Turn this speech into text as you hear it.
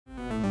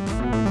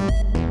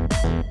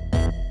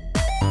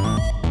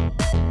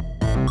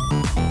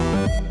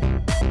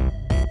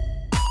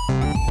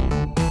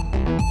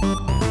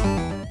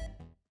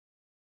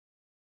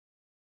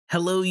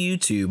Hello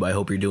YouTube, I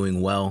hope you're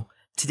doing well.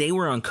 Today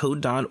we're on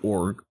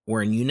code.org,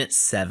 we're in Unit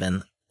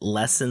 7,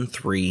 Lesson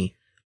 3,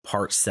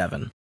 Part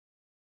 7.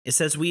 It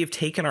says we have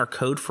taken our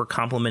code for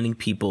complimenting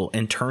people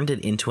and turned it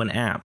into an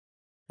app.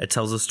 It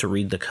tells us to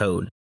read the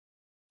code.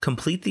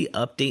 Complete the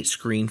update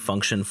screen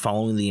function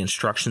following the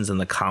instructions in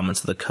the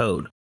comments of the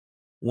code.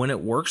 When it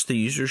works, the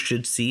user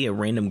should see a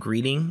random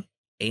greeting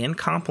and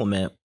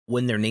compliment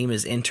when their name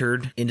is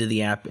entered into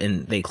the app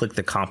and they click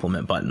the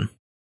compliment button.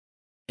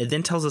 It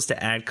then tells us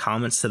to add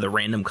comments to the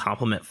random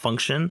compliment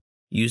function.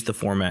 Use the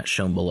format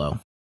shown below.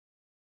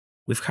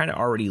 We've kind of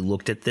already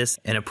looked at this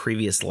in a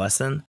previous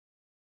lesson.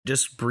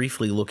 Just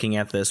briefly looking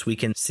at this, we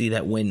can see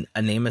that when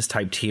a name is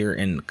typed here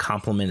and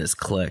compliment is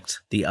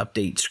clicked, the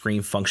update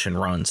screen function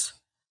runs.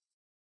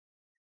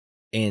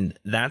 And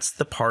that's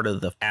the part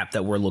of the app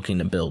that we're looking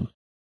to build.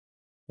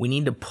 We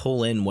need to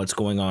pull in what's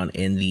going on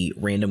in the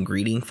random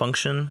greeting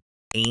function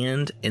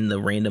and in the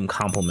random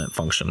compliment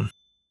function.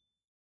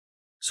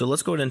 So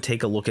let's go ahead and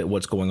take a look at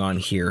what's going on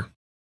here.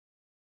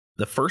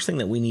 The first thing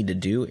that we need to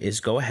do is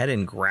go ahead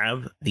and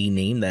grab the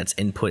name that's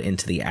input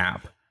into the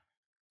app.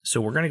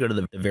 So we're going to go to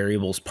the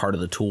variables part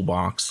of the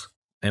toolbox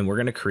and we're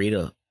going to create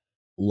a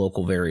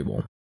local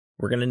variable.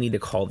 We're going to need to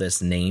call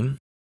this name.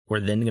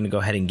 We're then going to go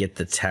ahead and get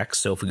the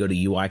text. So if we go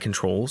to UI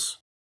controls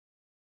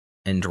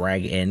and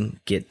drag in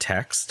get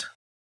text,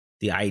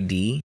 the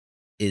ID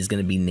is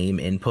going to be name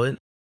input.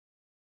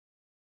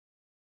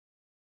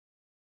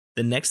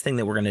 The next thing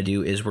that we're going to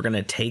do is we're going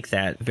to take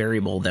that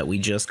variable that we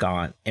just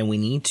got and we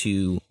need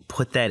to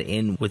put that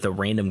in with a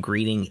random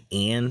greeting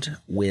and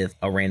with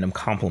a random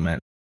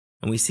compliment.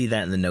 And we see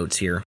that in the notes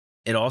here.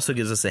 It also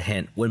gives us a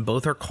hint when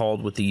both are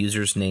called with the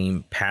user's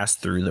name passed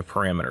through the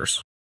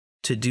parameters.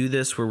 To do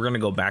this, we're going to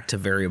go back to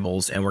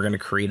variables and we're going to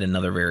create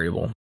another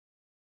variable.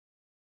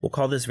 We'll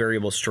call this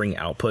variable string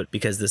output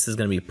because this is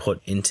going to be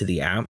put into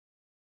the app.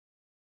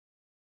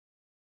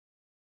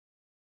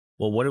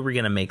 Well, what are we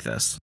going to make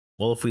this?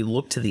 Well, if we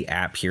look to the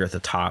app here at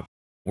the top,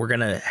 we're going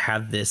to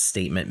have this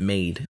statement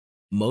made.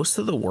 Most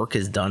of the work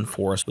is done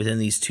for us within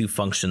these two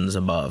functions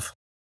above.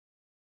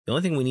 The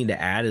only thing we need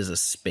to add is a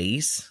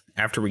space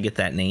after we get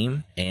that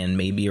name and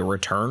maybe a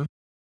return.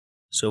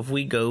 So if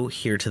we go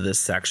here to this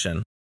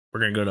section, we're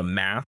going to go to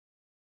math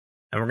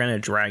and we're going to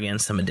drag in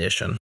some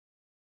addition.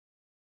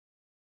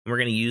 We're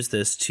going to use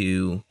this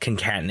to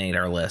concatenate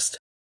our list.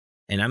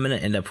 And I'm going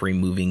to end up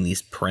removing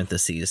these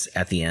parentheses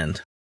at the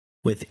end.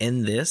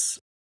 Within this,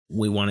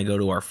 we want to go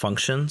to our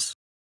functions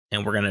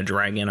and we're going to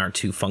drag in our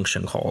two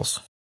function calls.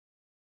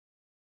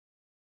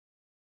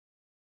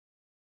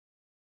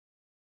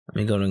 Let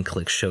me go and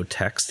click show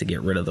text to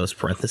get rid of those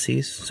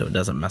parentheses so it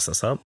doesn't mess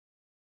us up.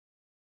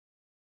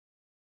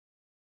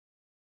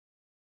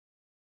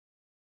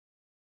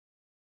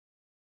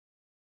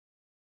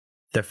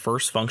 The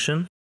first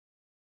function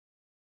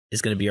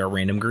is going to be our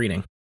random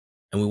greeting,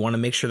 and we want to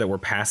make sure that we're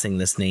passing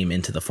this name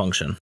into the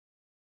function.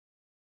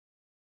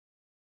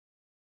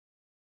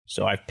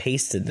 So I've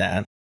pasted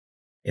that.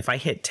 If I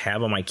hit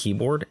tab on my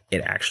keyboard,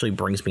 it actually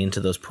brings me into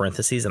those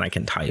parentheses and I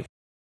can type.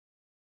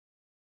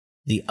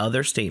 The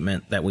other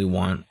statement that we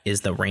want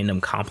is the random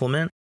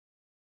compliment.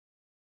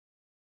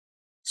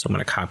 So I'm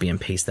going to copy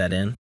and paste that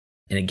in.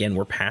 And again,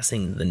 we're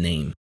passing the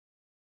name.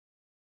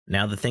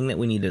 Now the thing that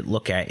we need to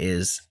look at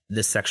is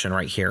this section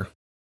right here.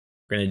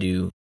 We're going to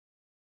do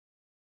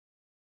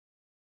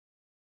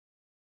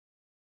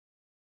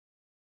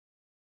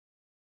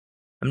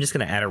I'm just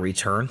going to add a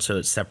return so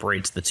it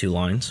separates the two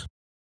lines.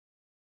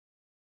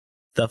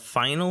 The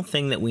final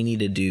thing that we need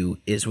to do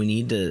is we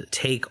need to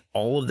take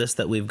all of this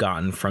that we've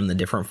gotten from the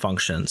different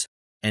functions,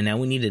 and now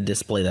we need to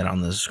display that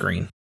on the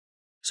screen.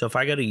 So if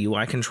I go to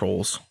UI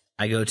controls,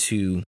 I go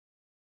to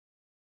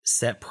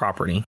set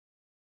property.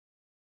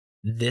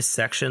 This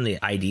section, the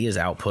ID is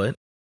output.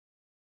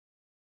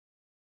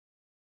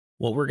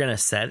 What we're going to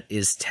set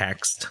is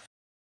text.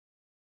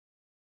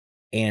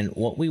 And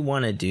what we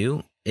want to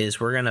do is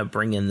we're going to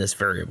bring in this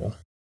variable.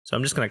 So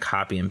I'm just going to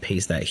copy and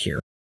paste that here.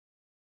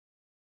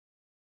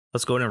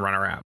 Let's go ahead and run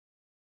our app.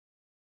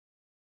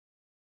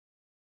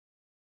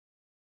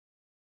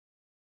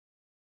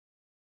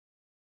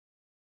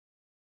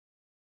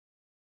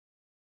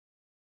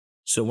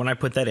 So when I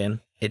put that in,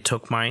 it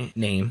took my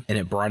name and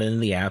it brought it into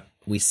the app.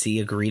 We see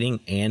a greeting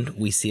and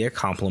we see a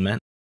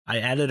compliment. I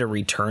added a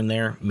return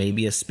there.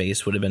 Maybe a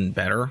space would have been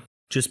better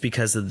just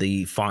because of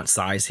the font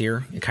size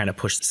here. It kind of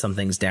pushed some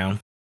things down.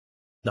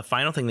 The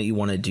final thing that you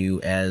want to do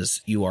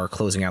as you are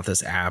closing out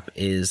this app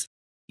is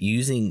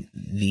using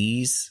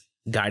these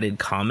guided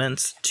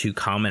comments to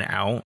comment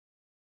out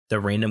the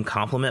random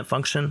compliment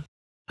function.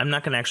 I'm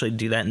not going to actually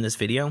do that in this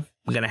video.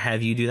 I'm going to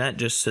have you do that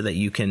just so that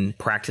you can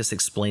practice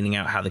explaining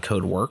out how the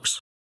code works.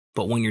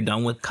 But when you're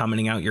done with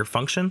commenting out your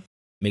function,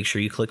 make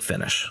sure you click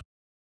finish.